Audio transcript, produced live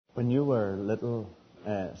When you were little,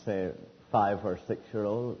 say 5 or 6 year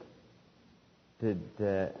old, did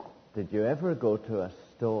you ever go to a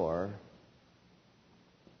store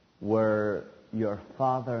where your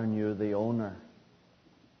father knew the owner?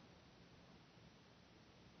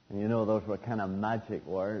 And you know, those were kind of magic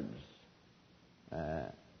words.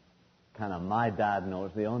 Kind of, my dad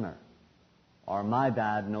knows the owner, or my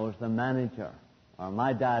dad knows the manager, or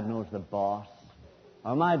my dad knows the boss,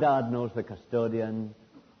 or my dad knows the custodian,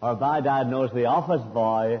 or my dad knows the office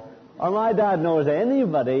boy, or my dad knows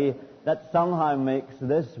anybody that somehow makes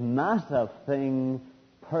this massive thing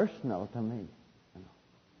personal to me. You know.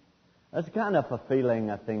 That's kind of a feeling,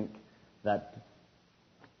 I think, that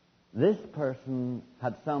this person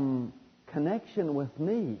had some connection with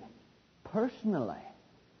me personally,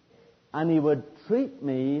 and he would treat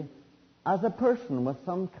me as a person with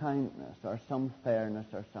some kindness or some fairness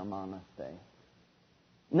or some honesty.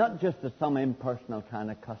 Not just as some impersonal kind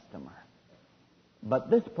of customer, but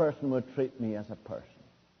this person would treat me as a person.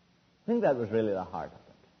 I think that was really the heart of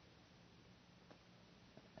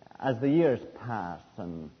it. As the years pass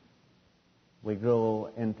and we grow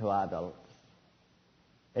into adults,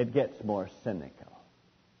 it gets more cynical.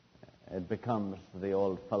 It becomes the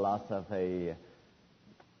old philosophy,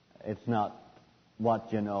 it's not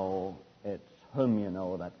what you know, it's whom you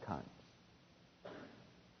know that counts.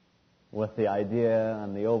 With the idea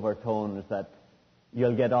and the overtones that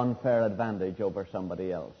you'll get unfair advantage over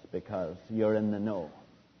somebody else because you're in the know.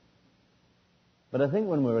 But I think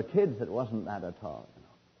when we were kids, it wasn't that at all. You know.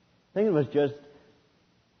 I think it was just,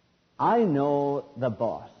 I know the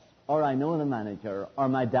boss, or I know the manager, or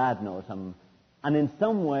my dad knows him, and in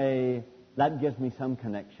some way that gives me some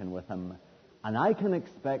connection with him, and I can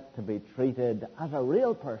expect to be treated as a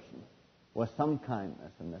real person with some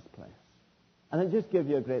kindness in this place. And it just gives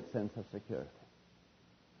you a great sense of security.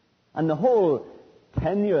 And the whole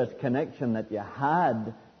tenuous connection that you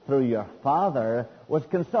had through your father was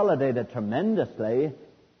consolidated tremendously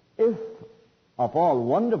if, of all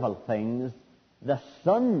wonderful things, the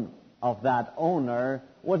son of that owner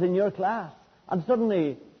was in your class. And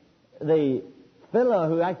suddenly the fellow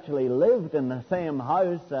who actually lived in the same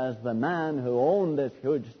house as the man who owned this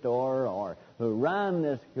huge store, or who ran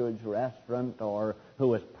this huge restaurant, or who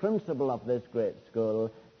was principal of this great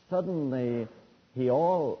school, suddenly it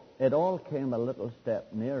all came a little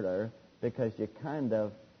step nearer because you kind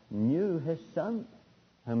of knew his son,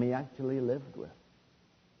 whom he actually lived with.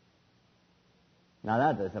 Now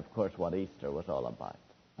that is, of course, what Easter was all about.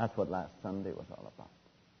 That's what last Sunday was all about.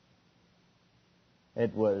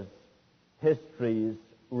 It was history's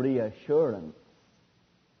reassurance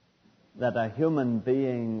that a human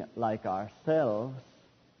being like ourselves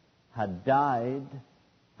had died,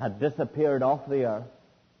 had disappeared off the earth,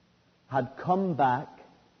 had come back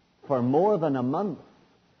for more than a month,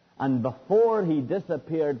 and before he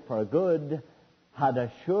disappeared for good, had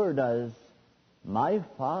assured us, my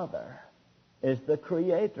Father is the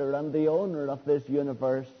creator and the owner of this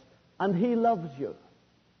universe, and he loves you.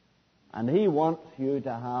 And he wants you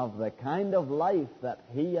to have the kind of life that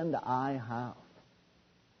he and I have.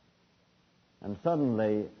 And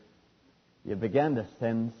suddenly, you began to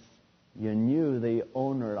sense you knew the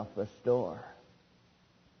owner of the store.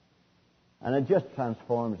 And it just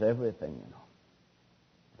transforms everything, you know.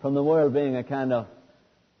 From the world being a kind of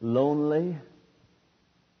lonely,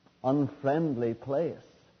 unfriendly place,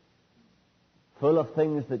 full of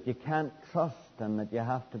things that you can't trust and that you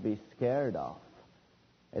have to be scared of,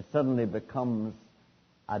 it suddenly becomes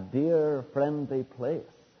a dear, friendly place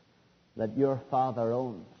that your Father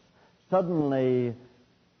owns. Suddenly,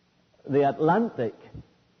 the Atlantic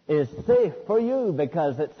is safe for you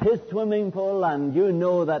because it's his swimming pool, and you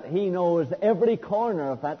know that he knows every corner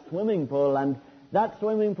of that swimming pool, and that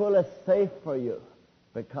swimming pool is safe for you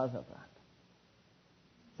because of that.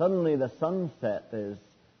 Suddenly, the sunset is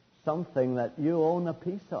something that you own a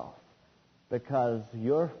piece of, because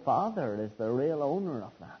your Father is the real owner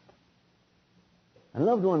of that. And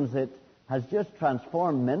loved ones, it has just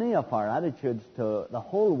transformed many of our attitudes to the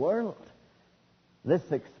whole world.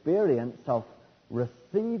 This experience of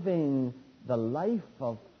receiving the life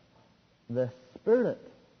of the Spirit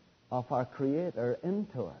of our Creator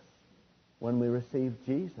into us when we received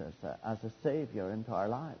Jesus as a Savior into our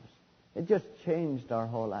lives. It just changed our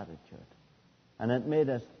whole attitude. And it made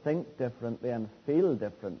us think differently and feel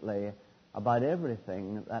differently about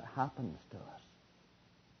everything that happens to us.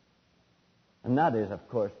 And that is, of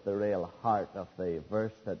course, the real heart of the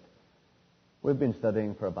verse that we've been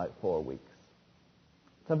studying for about 4 weeks.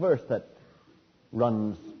 It's a verse that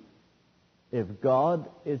runs, if God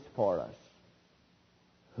is for us,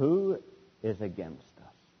 who is against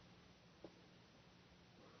us?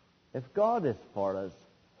 If God is for us,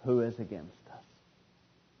 who is against us?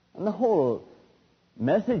 And the whole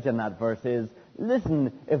message in that verse is,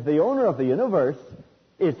 listen, if the owner of the universe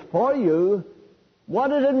is for you, what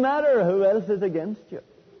does it matter who else is against you?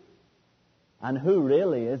 And who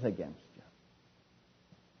really is against you?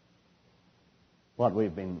 What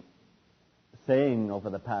we've been saying over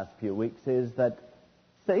the past few weeks is that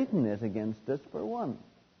Satan is against us for one.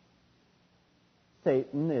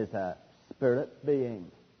 Satan is a spirit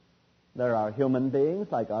being. There are human beings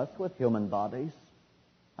like us with human bodies,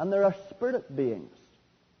 and there are spirit beings,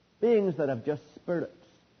 beings that have just spirits,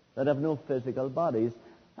 that have no physical bodies.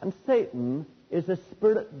 And Satan is a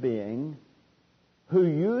spirit being who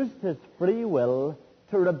used his free will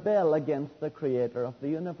to rebel against the Creator of the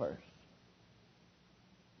universe.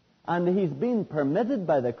 And he's been permitted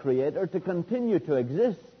by the Creator to continue to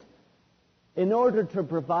exist in order to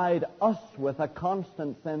provide us with a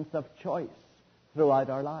constant sense of choice throughout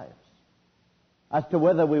our lives as to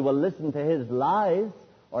whether we will listen to his lies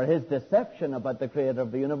or his deception about the Creator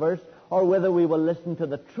of the universe, or whether we will listen to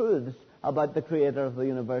the truths about the Creator of the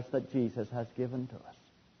universe that Jesus has given to us.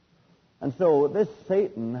 And so this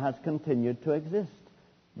Satan has continued to exist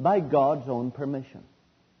by God's own permission.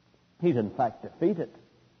 He's in fact defeated,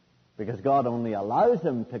 because God only allows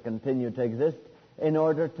him to continue to exist in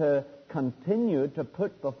order to continue to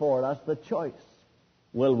put before us the choice.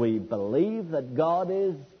 Will we believe that God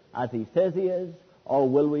is as he says he is, or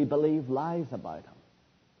will we believe lies about him?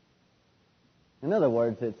 In other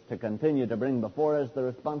words, it's to continue to bring before us the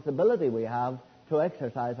responsibility we have to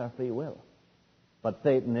exercise our free will. But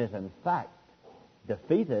Satan is in fact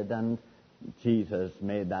defeated, and Jesus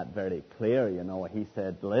made that very clear. You know, he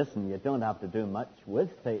said, listen, you don't have to do much with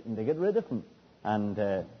Satan to get rid of him. And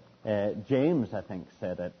James, I think,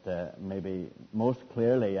 said it maybe most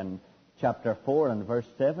clearly in chapter 4 and verse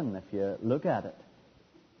 7, if you look at it.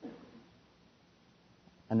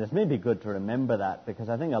 And it's maybe good to remember that, because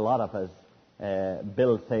I think a lot of us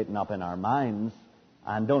build Satan up in our minds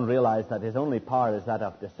and don't realize that his only power is that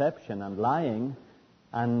of deception and lying.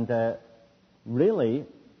 And really,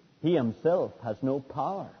 he himself has no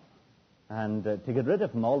power. And to get rid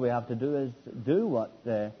of him, all we have to do is do what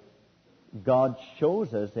God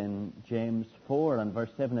shows us in James 4 and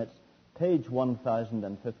verse 7. It's page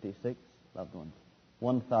 1056, loved ones.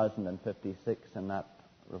 1056 in that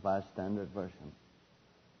Revised Standard Version.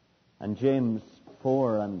 And James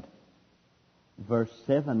 4 and verse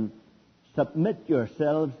 7, submit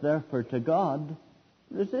yourselves therefore to God,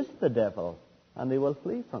 resist the devil, and he will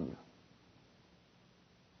flee from you.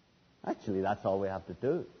 Actually, that's all we have to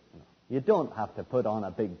do. You don't have to put on a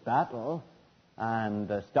big battle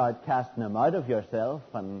and start casting him out of yourself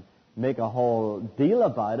and make a whole deal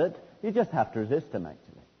about it. You just have to resist him,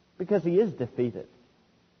 actually, because he is defeated.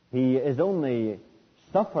 He is only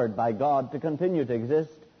suffered by God to continue to exist,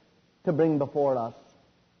 to bring before us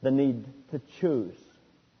the need to choose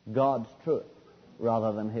God's truth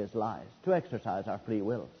rather than his lies, to exercise our free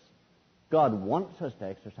wills. God wants us to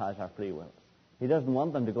exercise our free wills. He doesn't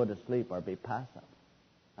want them to go to sleep or be passive.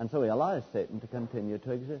 And so he allows Satan to continue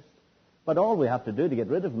to exist. But all we have to do to get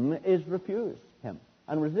rid of him is refuse him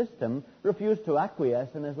and resist him, refuse to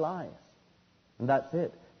acquiesce in his lies. And that's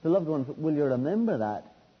it. So, loved ones, will you remember that?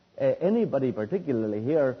 Anybody particularly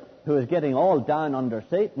here who is getting all down under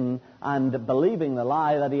Satan and believing the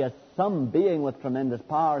lie that he has some being with tremendous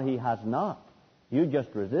power, he has not. You just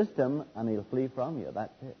resist him and he'll flee from you.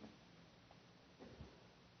 That's it.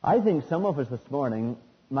 I think some of us this morning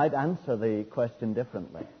might answer the question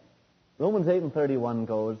differently. Romans 8:31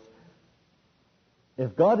 goes,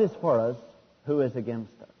 if God is for us, who is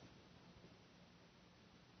against us?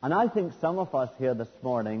 And I think some of us here this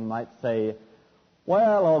morning might say,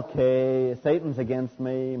 well, okay, Satan's against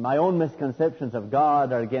me. My own misconceptions of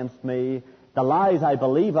God are against me. The lies I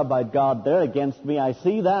believe about God, they're against me. I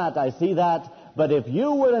see that. But if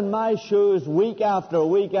you were in my shoes week after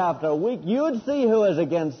week after week, you'd see who is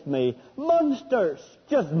against me. Monsters.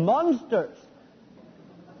 Just monsters.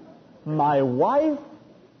 My wife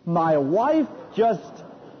just,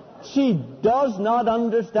 she does not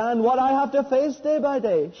understand what I have to face day by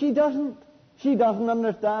day. She doesn't. She doesn't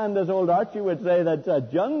understand, as old Archie would say, that's a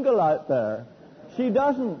jungle out there. She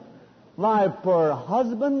doesn't. My poor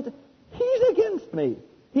husband, he's against me.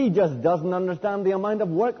 He just doesn't understand the amount of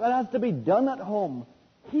work that has to be done at home.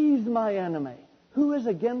 He's my enemy. Who is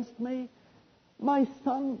against me? My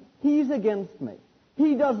son, he's against me.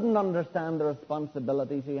 He doesn't understand the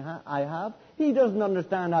responsibilities I have. He doesn't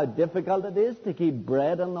understand how difficult it is to keep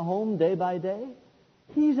bread in the home day by day.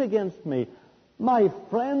 He's against me. My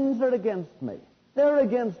friends are against me. They're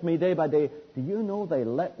against me day by day. Do you know they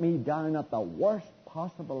let me down at the worst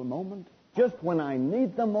possible moment, just when I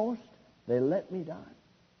need them most, they let me down.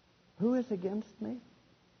 Who is against me?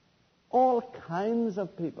 All kinds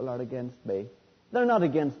of people are against me. They're not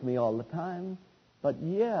against me all the time, but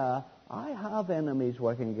yeah, I have enemies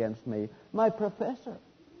working against me. My professor,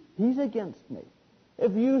 he's against me.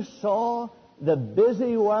 If you saw the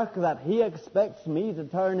busy work that he expects me to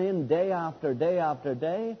turn in day after day after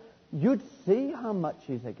day, you'd see how much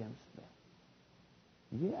he's against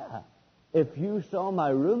me. Yeah, if you saw my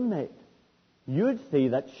roommate, you'd see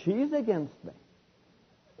that she's against me.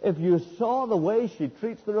 If you saw the way she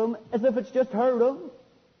treats the room as if it's just her room,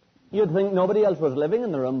 you'd think nobody else was living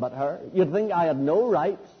in the room but her. You'd think I had no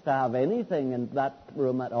rights to have anything in that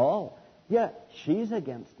room at all. Yeah, she's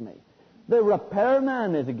against me. The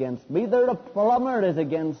repairman is against me. The plumber is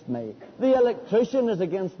against me. The electrician is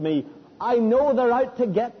against me. I know they're out to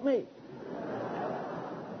get me.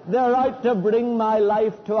 They're out to bring my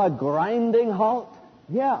life to a grinding halt.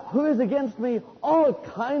 Yeah, who is against me? All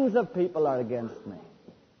kinds of people are against me.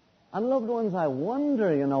 And loved ones, I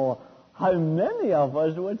wonder, how many of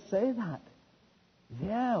us would say that?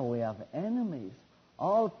 Yeah, we have enemies.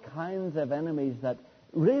 All kinds of enemies that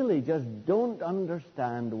really just don't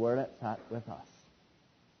understand where it's at with us.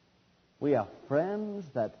 We have friends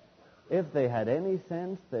that if they had any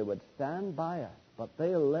sense, they would stand by us, but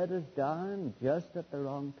they'll let us down just at the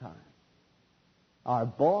wrong time. Our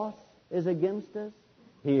boss is against us.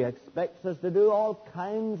 He expects us to do all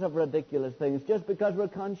kinds of ridiculous things just because we're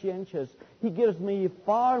conscientious. He gives me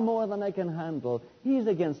far more than I can handle. He's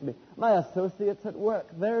against me. My associates at work,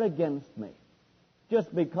 they're against me.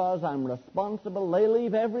 Just because I'm responsible, they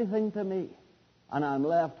leave everything to me. And I'm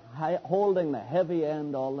left holding the heavy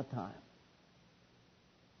end all the time.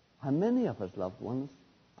 How many of us, loved ones,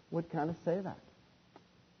 would kind of say that?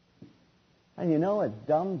 And it's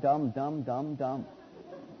dumb, dumb, dumb, dumb, dumb.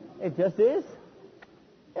 It just is.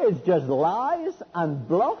 It's just lies and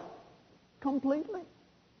bluff completely.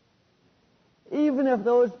 Even if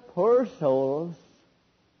those poor souls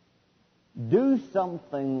do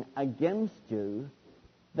something against you,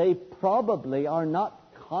 they probably are not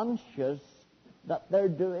conscious that they're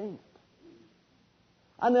doing it.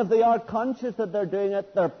 And if they are conscious that they're doing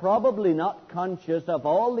it, they're probably not conscious of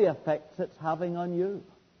all the effects it's having on you.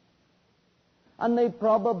 And they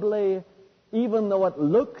probably, even though it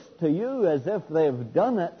looks to you as if they've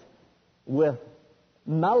done it with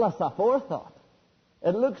malice aforethought,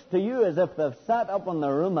 it looks to you as if they've sat up in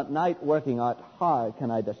their room at night working out, how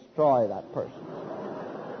can I destroy that person?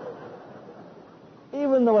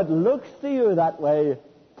 Even though it looks to you that way,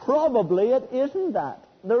 probably it isn't that.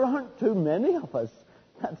 There aren't too many of us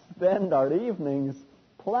that spend our evenings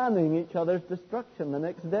planning each other's destruction the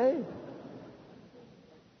next day.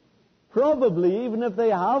 Probably, even if they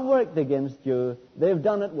have worked against you, they've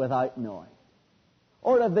done it without knowing.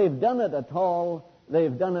 Or if they've done it at all,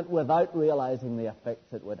 they've done it without realizing the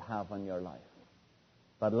effects it would have on your life.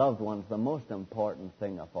 But, loved ones, the most important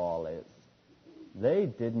thing of all is they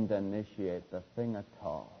didn't initiate the thing at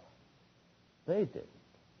all. They didn't.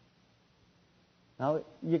 Now,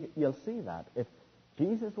 you'll see that. If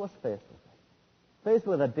Jesus was faced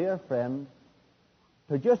with a dear friend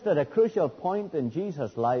who just at a crucial point in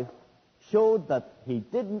Jesus' life showed that he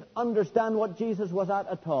didn't understand what Jesus was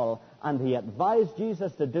at all, and he advised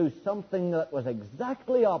Jesus to do something that was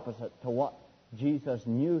exactly opposite to what Jesus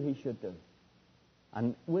knew he should do.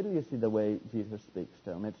 And where do you see the way Jesus speaks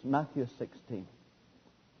to him? It's Matthew 16.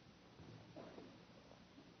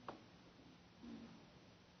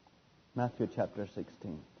 Matthew chapter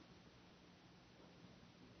 16.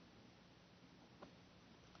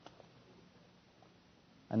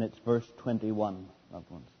 And it's verse 21, loved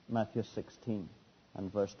ones. Matthew 16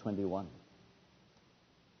 and verse 21.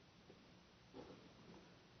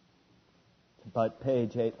 It's about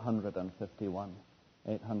page 851.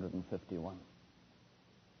 851.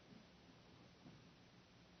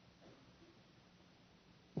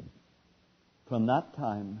 From that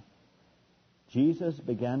time, Jesus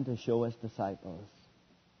began to show his disciples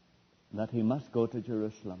that he must go to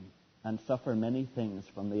Jerusalem and suffer many things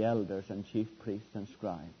from the elders and chief priests and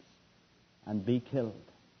scribes, and be killed,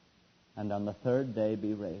 and on the third day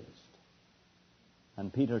be raised.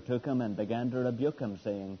 And Peter took him and began to rebuke him,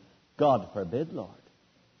 saying, God forbid, Lord,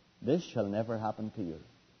 this shall never happen to you.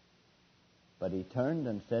 But he turned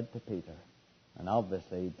and said to Peter, and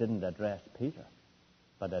obviously he didn't address Peter,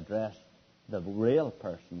 but addressed the real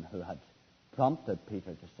person who had prompted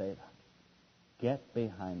Peter to say that. Get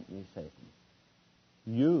behind me, Satan.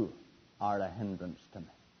 You are a hindrance to me.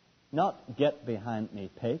 Not get behind me,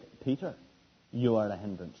 Peter. You are a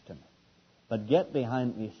hindrance to me. But get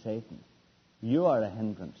behind me, Satan. You are a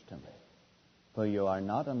hindrance to me. for you are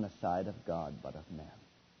not on the side of God, but of men.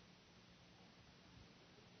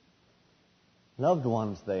 Loved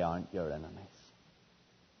ones, they aren't your enemies.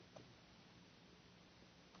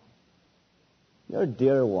 Your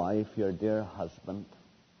dear wife, your dear husband,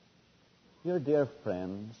 your dear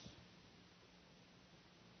friends,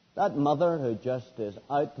 that mother who just is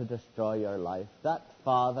out to destroy your life, that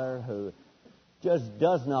father who just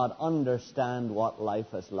does not understand what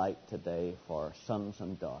life is like today for sons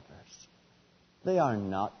and daughters, they are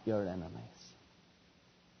not your enemies.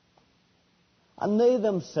 And they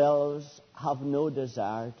themselves have no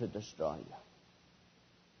desire to destroy you.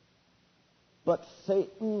 But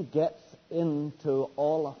Satan gets into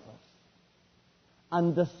all of us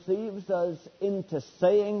and deceives us into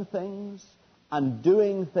saying things and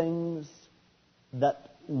doing things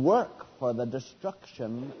that work for the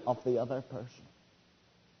destruction of the other person.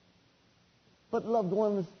 But, loved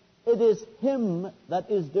ones, it is him that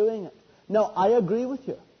is doing it. Now, I agree with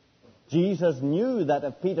you. Jesus knew that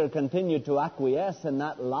if Peter continued to acquiesce in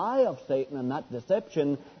that lie of Satan and that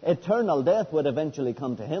deception, eternal death would eventually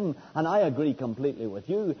come to him. And I agree completely with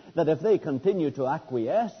you that if they continue to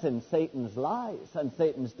acquiesce in Satan's lies and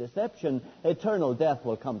Satan's deception, eternal death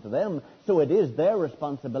will come to them. So it is their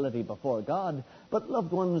responsibility before God. But,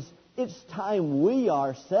 loved ones, it's time we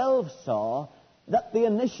ourselves saw that the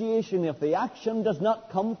initiation of the action does not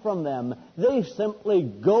come from them. They simply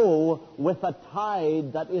go with a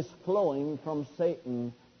tide that is flowing from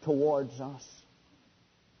Satan towards us.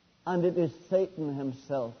 And it is Satan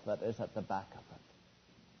himself that is at the back of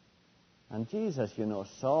it. And Jesus,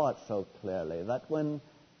 saw it so clearly that when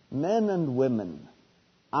men and women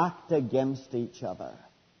act against each other,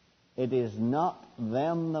 it is not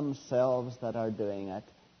them themselves that are doing it.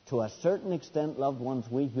 To a certain extent, loved ones,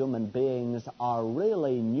 we human beings are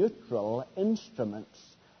really neutral instruments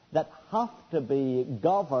that have to be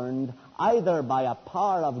governed either by a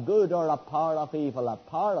power of good or a power of evil, a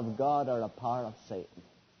power of God or a power of Satan.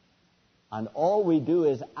 And all we do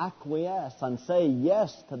is acquiesce and say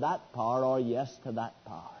yes to that power or yes to that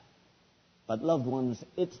power. But, loved ones,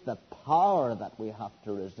 it's the power that we have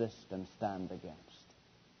to resist and stand against.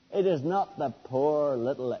 It is not the poor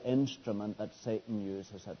little instrument that Satan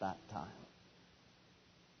uses at that time.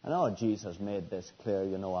 I know Jesus made this clear,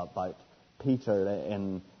 about Peter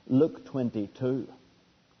in Luke 22.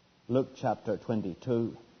 Luke chapter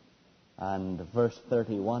 22 and verse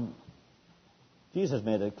 31. Jesus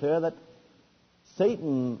made it clear that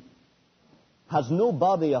Satan has no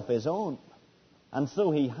body of his own, and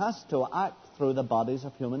so he has to act through the bodies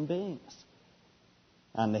of human beings.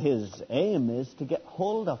 And his aim is to get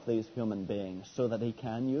hold of these human beings so that he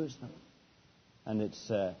can use them. And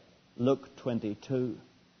it's Luke 22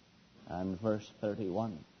 and verse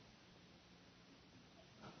 31.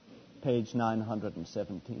 Page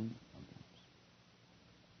 917.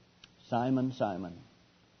 Simon, Simon,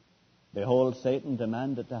 behold, Satan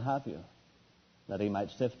demanded to have you, that he might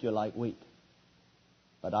sift you like wheat.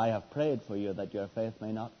 But I have prayed for you that your faith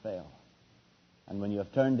may not fail. And when you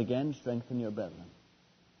have turned again, strengthen your brethren.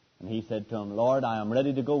 And he said to him, Lord, I am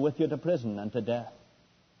ready to go with you to prison and to death.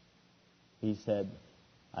 He said,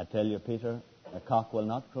 I tell you, Peter, the cock will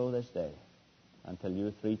not crow this day until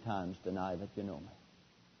you 3 times deny that you know me.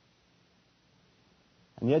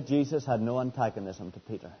 And yet Jesus had no antagonism to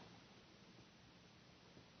Peter.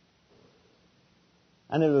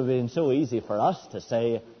 And it would have been so easy for us to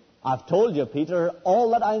say, I've told you, Peter,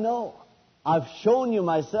 all that I know. I've shown you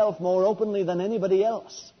myself more openly than anybody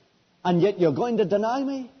else. And yet you're going to deny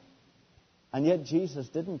me? And yet Jesus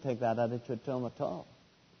didn't take that attitude to him at all,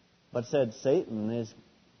 but said, Satan is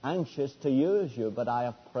anxious to use you, but I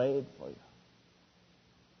have prayed for you.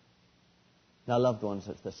 Now, loved ones,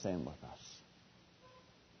 it's the same with us.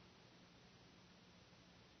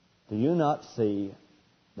 Do you not see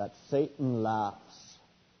that Satan laughs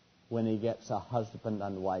when he gets a husband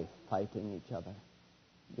and wife fighting each other?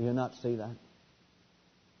 Do you not see that?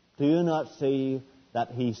 Do you not see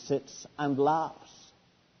that he sits and laughs?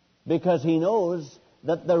 Because he knows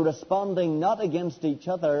that they're responding not against each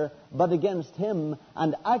other, but against him,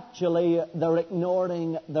 and actually they're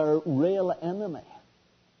ignoring their real enemy.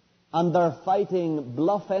 And they're fighting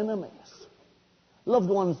bluff enemies. Loved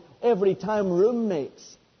ones, every time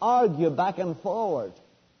roommates argue back and forward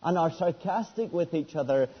and are sarcastic with each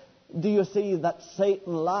other, do you see that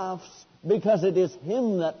Satan laughs? Because it is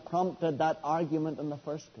him that prompted that argument in the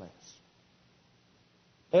first place.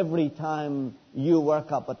 Every time you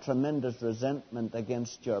work up a tremendous resentment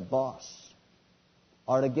against your boss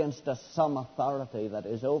or against some authority that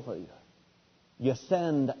is over you, you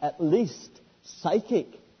send at least psychic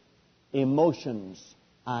emotions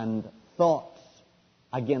and thoughts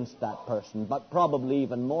against that person, but probably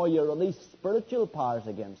even more, you release spiritual powers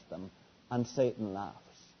against them, and Satan laughs.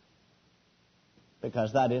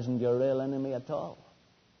 Because that isn't your real enemy at all.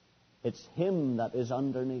 It's him that is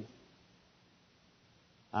underneath.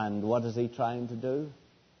 And what is he trying to do?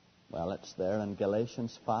 Well, it's there in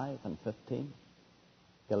Galatians 5 and 15.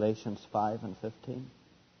 Galatians 5 and 15.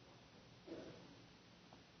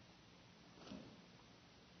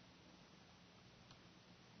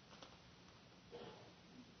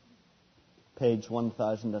 Page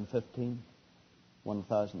 1015.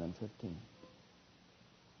 1015.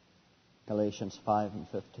 Galatians 5 and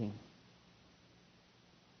 15.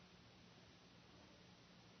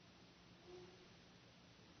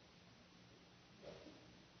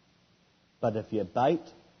 But if you bite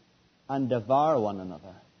and devour one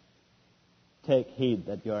another, take heed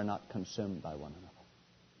that you are not consumed by one another.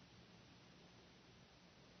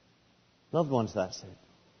 Loved ones, that's it.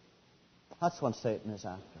 That's what Satan is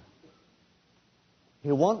after.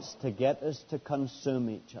 He wants to get us to consume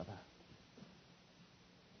each other.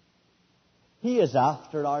 He is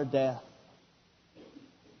after our death.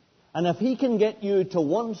 And if he can get you to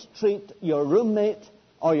once treat your roommate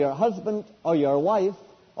or your husband or your wife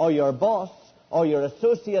or your boss or your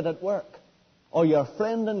associate at work or your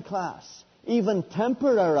friend in class, even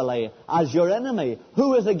temporarily, as your enemy,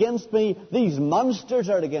 who is against me? These monsters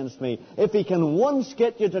are against me. If he can once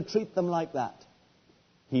get you to treat them like that,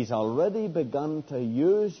 he's already begun to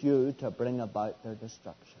use you to bring about their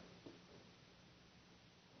destruction.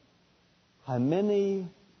 How many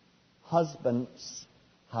husbands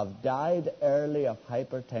have died early of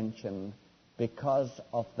hypertension because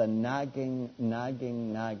of the nagging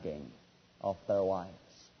of their wives?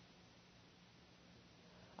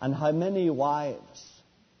 And how many wives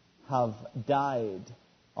have died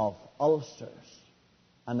of ulcers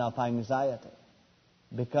and of anxiety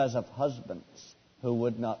because of husbands who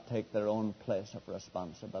would not take their own place of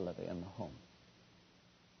responsibility in the home?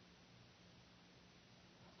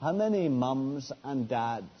 How many mums and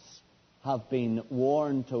dads have been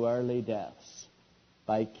worn to early deaths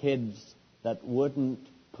by kids that wouldn't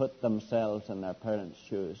put themselves in their parents'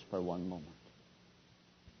 shoes for one moment?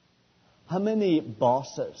 How many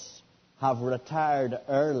bosses have retired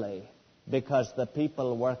early because the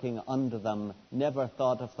people working under them never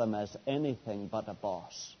thought of them as anything but a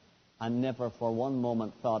boss, and never for one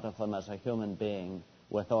moment thought of them as a human being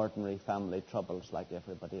with ordinary family troubles like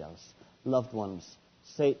everybody else? Loved ones,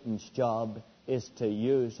 Satan's job is to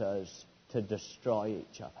use us to destroy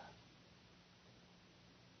each other.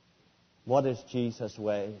 What is Jesus'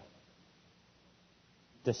 way?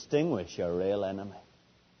 Distinguish your real enemy.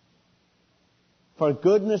 For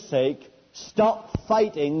goodness sake, stop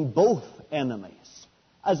fighting both enemies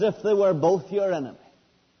as if they were both your enemy.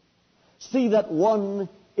 See that one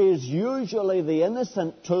is usually the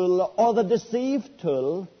innocent tool or the deceived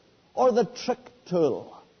tool or the trick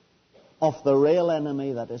tool of the real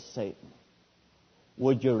enemy that is Satan.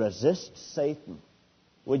 Would you resist Satan?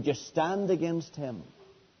 Would you stand against him?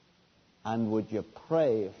 And would you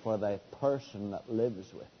pray for the person that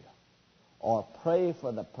lives with you? Or pray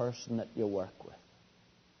for the person that you work with?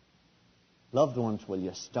 Loved ones, will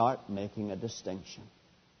you start making a distinction?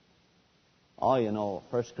 Oh, you know,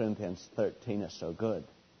 1 Corinthians 13 is so good.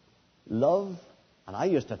 Love, and I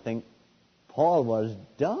used to think Paul was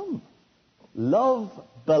dumb. Love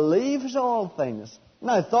believes all things.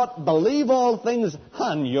 And I thought, believe all things,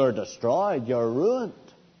 and you're destroyed, you're ruined.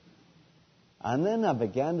 And then I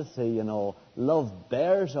began to see, you know, love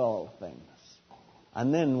bears all things.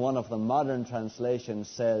 And then one of the modern translations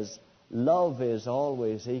says, love is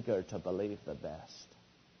always eager to believe the best.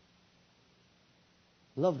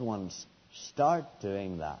 Loved ones, start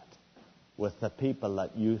doing that with the people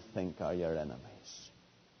that you think are your enemies.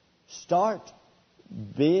 Start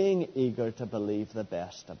being eager to believe the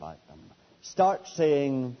best about them. Start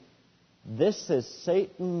saying, this is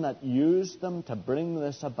Satan that used them to bring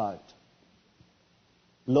this about.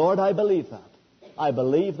 Lord, I believe that. I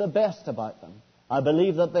believe the best about them. I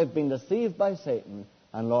believe that they've been deceived by Satan.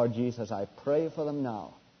 And Lord Jesus, I pray for them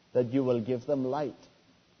now that you will give them light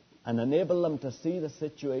and enable them to see the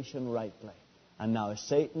situation rightly. And now,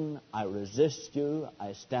 Satan, I resist you.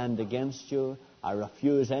 I stand against you. I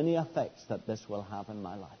refuse any effects that this will have in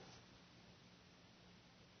my life.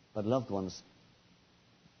 But loved ones,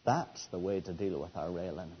 that's the way to deal with our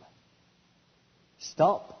real enemy.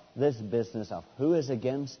 Stop this business of who is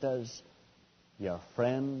against us, your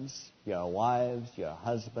friends, your wives, your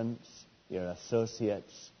husbands, your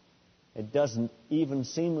associates. It doesn't even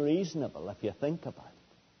seem reasonable, if you think about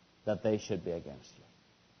it, that they should be against you.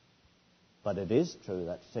 But it is true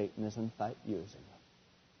that Satan is in fact using them.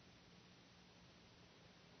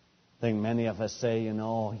 I think many of us say,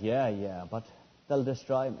 yeah, but they'll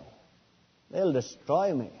destroy me. They'll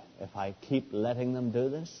destroy me if I keep letting them do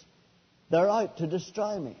this. They're out to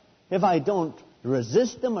destroy me. If I don't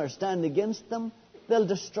resist them or stand against them, they'll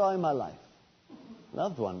destroy my life.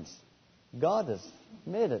 Loved ones, God has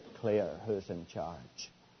made it clear who's in charge.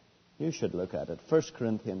 You should look at it. 1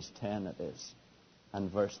 Corinthians 10 it is,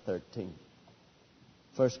 and verse 13.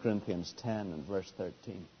 1 Corinthians 10 and verse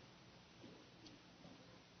 13.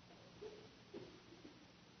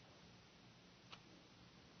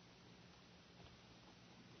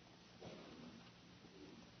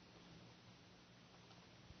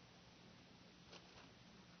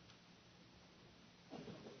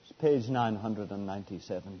 It's page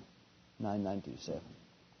 997. 997.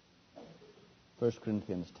 1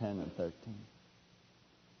 Corinthians 10 and 13.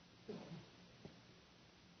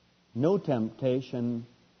 No temptation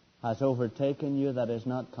has overtaken you that is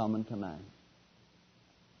not common to man.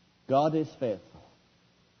 God is faithful,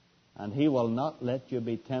 and He will not let you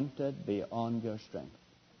be tempted beyond your strength.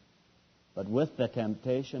 But with the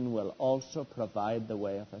temptation will also provide the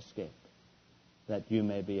way of escape, that you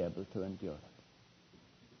may be able to endure it.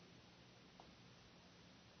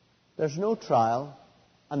 There's no trial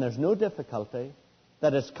and there's no difficulty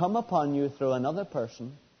that has come upon you through another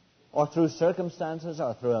person or through circumstances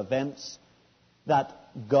or through events that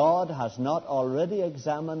God has not already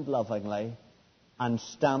examined lovingly and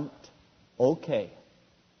stamped, okay,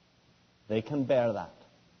 they can bear that.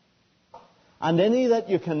 And any that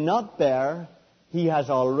you cannot bear, He has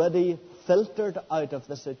already filtered out of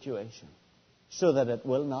the situation so that it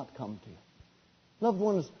will not come to you. Loved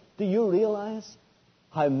ones, do you realize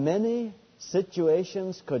how many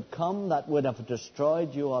situations could come that would have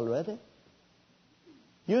destroyed you already?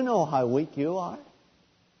 You know how weak you are.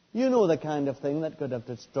 You know the kind of thing that could have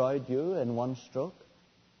destroyed you in one stroke.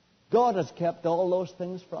 God has kept all those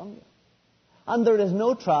things from you. And there is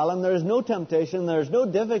no trial and there is no temptation, there is no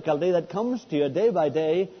difficulty that comes to you day by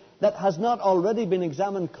day that has not already been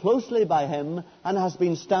examined closely by Him and has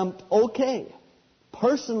been stamped okay,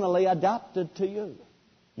 personally adapted to you.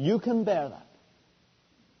 You can bear that.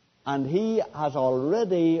 And He has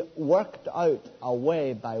already worked out a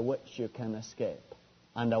way by which you can escape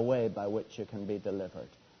and a way by which you can be delivered.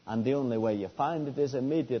 And the only way you find it is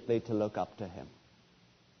immediately to look up to Him.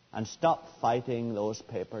 And stop fighting those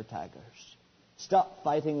paper taggers. Stop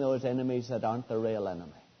fighting those enemies that aren't the real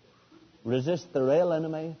enemy. Resist the real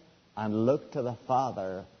enemy and look to the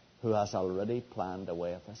Father who has already planned a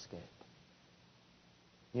way of escape.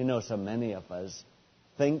 You know, so many of us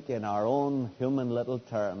think in our own human little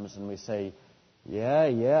terms and we say,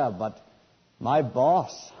 yeah, but my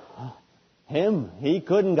boss, he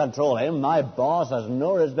couldn't control him. My boss has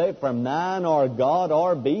no respect for man or God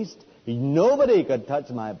or beast. Nobody could touch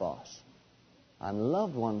my boss. And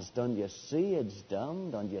loved ones, don't you see it's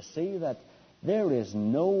dumb? Don't you see that there is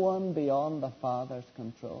no one beyond the Father's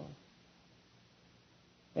control?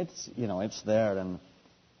 It's there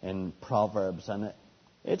in Proverbs, and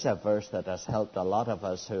it's a verse that has helped a lot of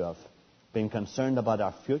us who have been concerned about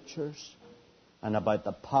our futures and about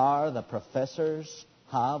the power the professors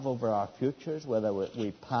have over our futures, whether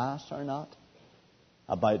we pass or not,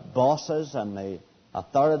 about bosses and the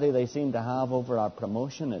authority they seem to have over our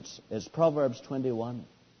promotion. It's Proverbs 21.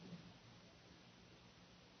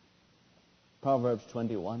 Proverbs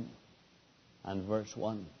 21 and verse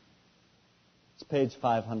 1. It's page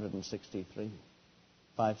 563.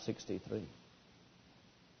 563.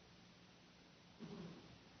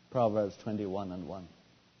 Proverbs 21 and 1.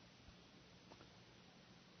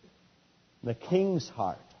 The king's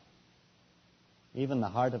heart, even the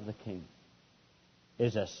heart of the king,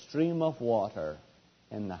 is a stream of water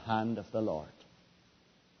in the hand of the Lord.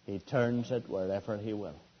 He turns it wherever He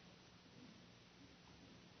will.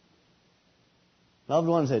 Loved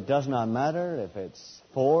ones, it does not matter if it's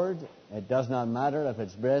Ford. It does not matter if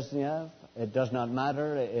it's Brezhnev. It does not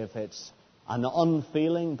matter if it's an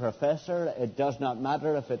unfeeling professor. It does not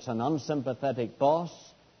matter if it's an unsympathetic boss.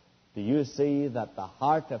 Do you see that the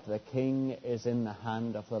heart of the king is in the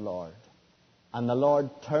hand of the Lord? And the Lord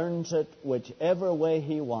turns it whichever way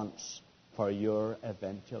He wants for your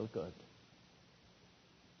eventual good.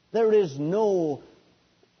 There is no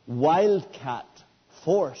wildcat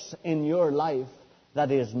force in your life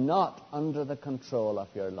that is not under the control of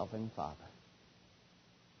your loving Father.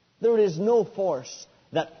 There is no force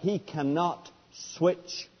that He cannot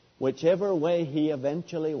switch whichever way He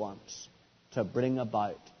eventually wants to bring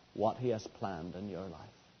about what He has planned in your life.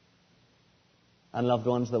 And loved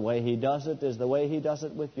ones, the way He does it is the way He does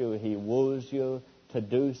it with you. He woos you to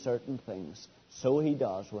do certain things. So He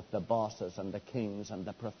does with the bosses and the kings and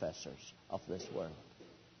the professors of this world.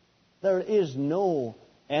 There is no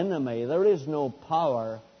enemy, there is no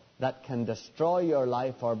power that can destroy your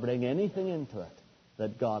life or bring anything into it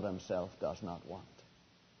that God himself does not want.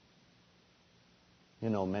 You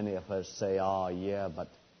know, many of us say, oh yeah, but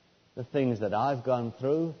the things that I've gone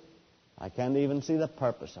through, I can't even see the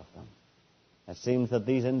purpose of them. It seems that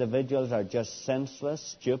these individuals are just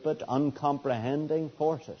senseless, stupid, uncomprehending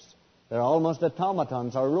forces. They're almost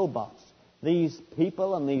automatons or robots. These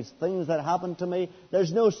people and these things that happen to me,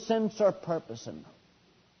 there's no sense or purpose in them.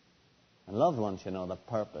 And loved ones, you know, the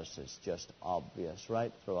purpose is just obvious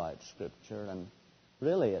right throughout Scripture. And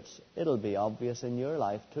really, it'll be obvious in your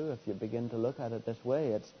life too if you begin to look at it this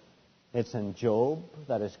way. It's in Job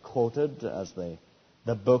that is quoted as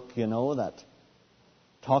the book, you know, that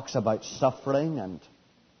talks about suffering. And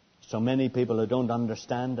so many people who don't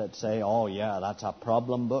understand it say, oh yeah, that's a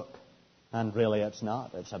problem book. And really it's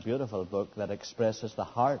not. It's a beautiful book that expresses the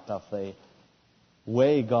heart of the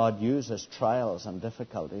way God uses trials and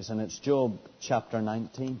difficulties. And it's Job chapter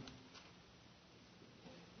 19.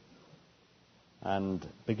 And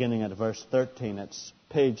beginning at verse 13, it's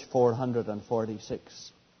page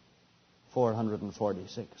 446.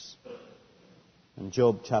 446. In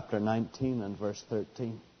Job chapter 19 and verse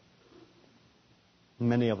 13.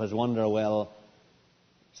 Many of us wonder, well,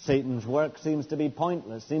 Satan's work seems to be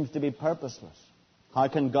pointless, seems to be purposeless. How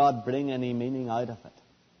can God bring any meaning out of it?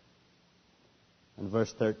 In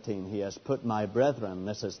verse 13, he has put my brethren,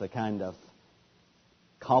 this is the kind of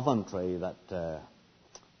coventry that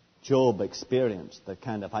Job experienced, the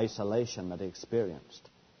kind of isolation that he experienced.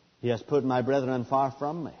 He has put my brethren far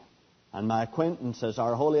from me, and my acquaintances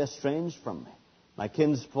are wholly estranged from me. My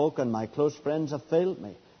kinsfolk and my close friends have failed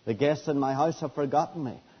me. The guests in my house have forgotten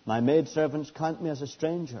me. My maidservants count me as a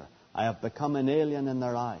stranger. I have become an alien in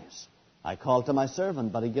their eyes. I call to my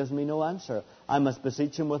servant, but he gives me no answer. I must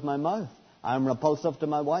beseech him with my mouth. I am repulsive to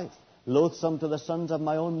my wife, loathsome to the sons of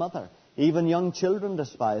my own mother. Even young children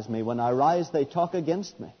despise me. When I rise, they talk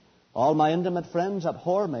against me. All my intimate friends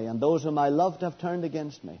abhor me, and those whom I loved have turned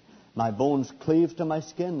against me. My bones cleave to my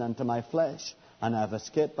skin and to my flesh, and I have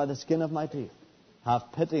escaped by the skin of my teeth.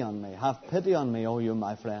 Have pity on me, O you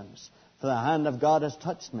my friends, for the hand of God has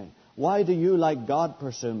touched me. Why do you, like God,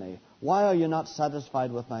 pursue me? Why are you not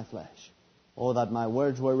satisfied with my flesh? Oh, that my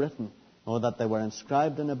words were written. Oh, that they were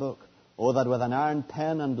inscribed in a book. Oh, that with an iron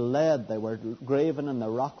pen and lead they were graven in the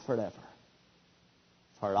rock forever.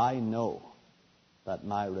 For I know that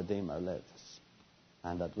my Redeemer lives,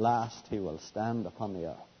 and at last he will stand upon the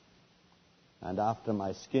earth. And after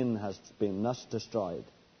my skin has been thus destroyed,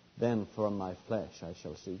 then from my flesh I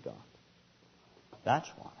shall see God. That's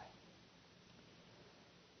why.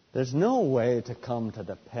 There's no way to come to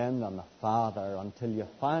depend on the Father until you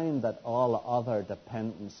find that all other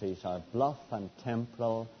dependencies are bluff and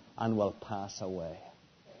temporal and will pass away.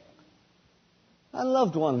 And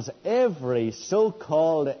loved ones, every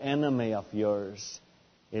so-called enemy of yours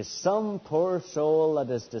is some poor soul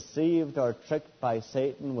that is deceived or tricked by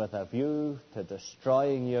Satan with a view to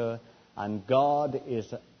destroying you, and God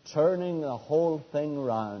is turning the whole thing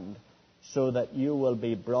round so that you will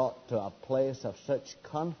be brought to a place of such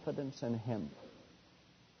confidence in Him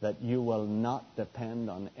that you will not depend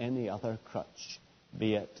on any other crutch,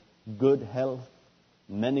 be it good health,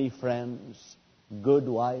 many friends, good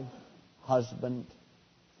wife, husband,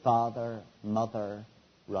 father, mother,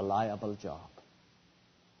 reliable job.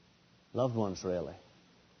 Loved ones, really,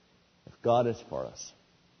 if God is for us,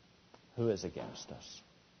 who is against us?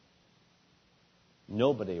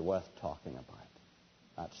 Nobody worth talking about.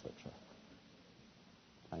 That's the truth.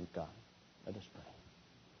 Thank God. Let us pray.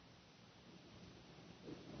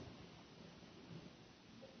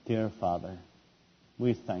 Dear Father,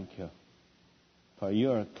 we thank you for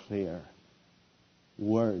your clear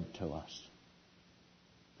word to us,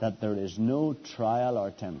 that there is no trial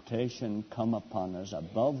or temptation come upon us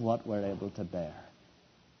above what we're able to bear,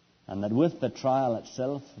 and that with the trial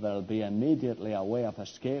itself there will be immediately a way of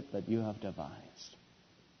escape that you have devised.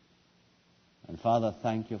 And Father,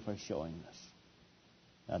 thank you for showing us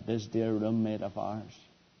that this dear roommate of ours,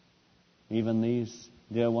 even these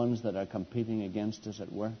dear ones that are competing against us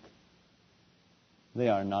at work, they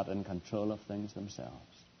are not in control of things themselves.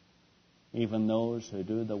 Even those who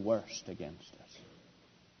do the worst against us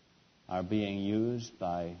are being used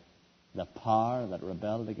by the power that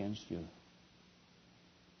rebelled against you.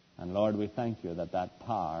 And Lord, we thank you that that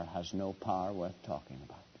power has no power worth talking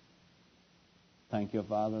about. Thank you,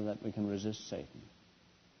 Father, that we can resist Satan.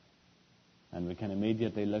 And we can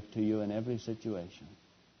immediately look to you in every situation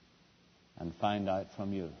and find out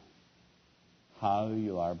from you how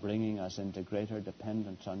you are bringing us into greater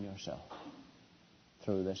dependence on yourself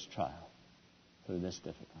through this trial, through this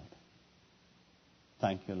difficulty.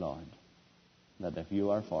 Thank you, Lord, that if you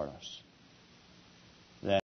are for us,